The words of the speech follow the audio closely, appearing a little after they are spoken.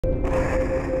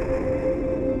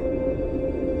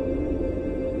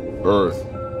Earth,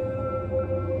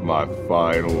 my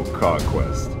final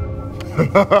conquest.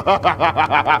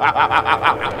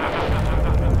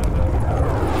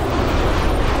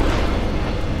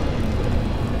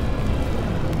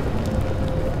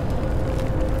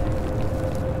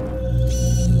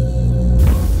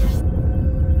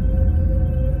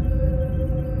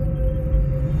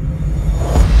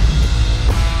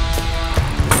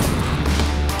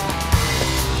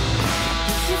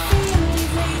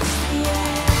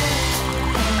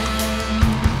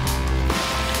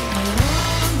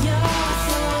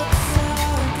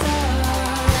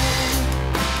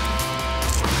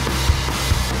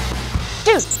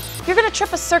 Dude, you're gonna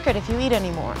trip a circuit if you eat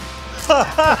anymore.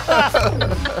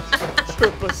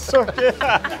 Trip a circuit.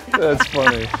 That's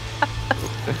funny.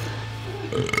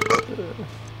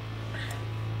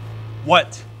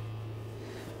 What?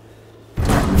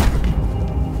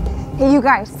 Hey, you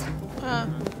guys.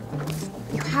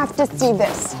 You have to see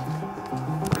this.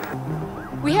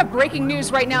 We have breaking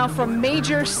news right now from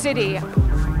Major City.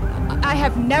 I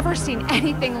have never seen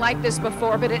anything like this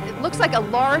before, but it looks like a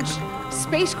large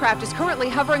spacecraft is currently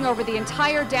hovering over the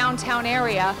entire downtown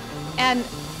area. And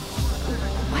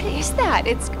what is that?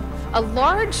 It's a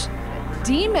large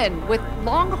demon with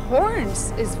long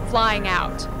horns is flying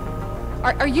out.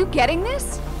 Are you getting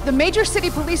this? The Major City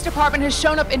Police Department has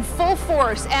shown up in full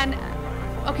force, and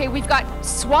okay, we've got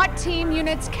SWAT team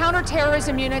units,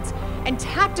 counterterrorism units, and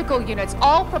tactical units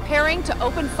all preparing to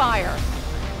open fire.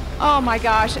 Oh my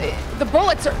gosh, the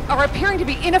bullets are appearing to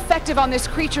be ineffective on this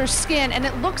creature's skin, and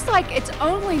it looks like it's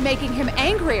only making him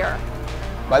angrier.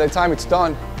 By the time it's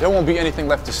done, there won't be anything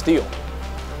left to steal.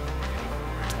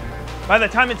 By the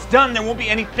time it's done, there won't be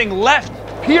anything left,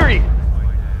 period.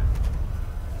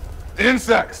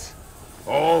 Insects,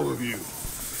 all of you.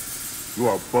 You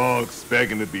are bugs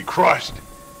begging to be crushed.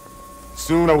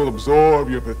 Soon I will absorb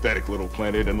your pathetic little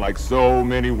planet, and like so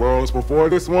many worlds before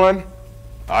this one,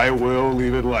 I will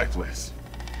leave it lifeless.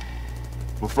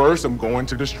 But first, I'm going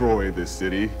to destroy this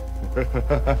city.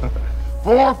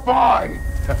 For fun!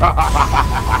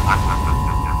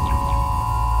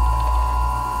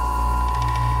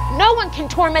 No one can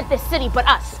torment this city but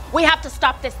us. We have to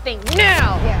stop this thing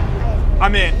now. Yeah,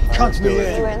 I'm in. Let's do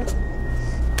it. you in.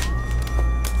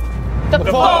 The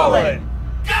Fallen.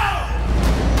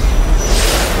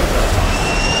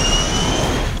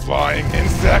 Flying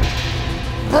insect.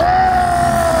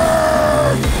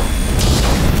 Burn!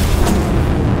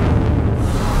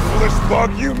 Foolish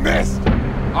bug, you missed!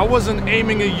 I wasn't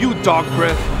aiming at you, dog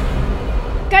breath.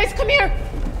 Guys, come here.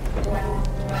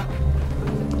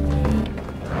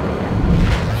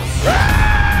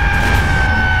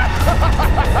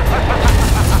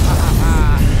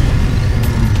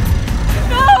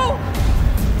 No!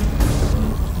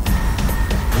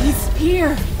 He's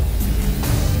here.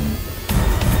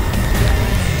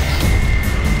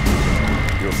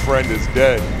 Your friend is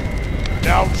dead.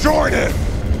 Now join him!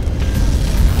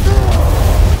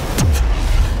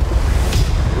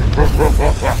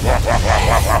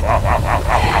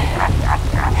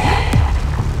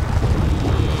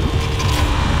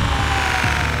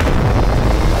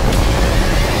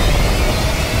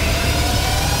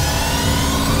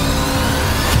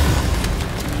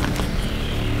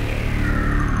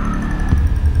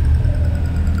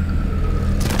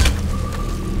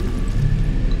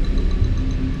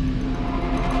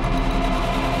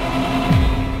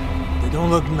 They don't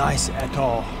look nice at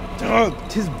all.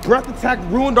 His breath attack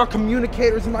ruined our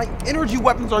communicators, and my energy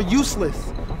weapons are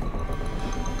useless.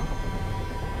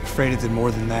 I'm afraid it did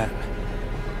more than that.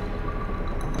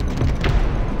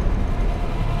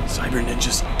 Cyber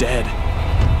Ninja's dead.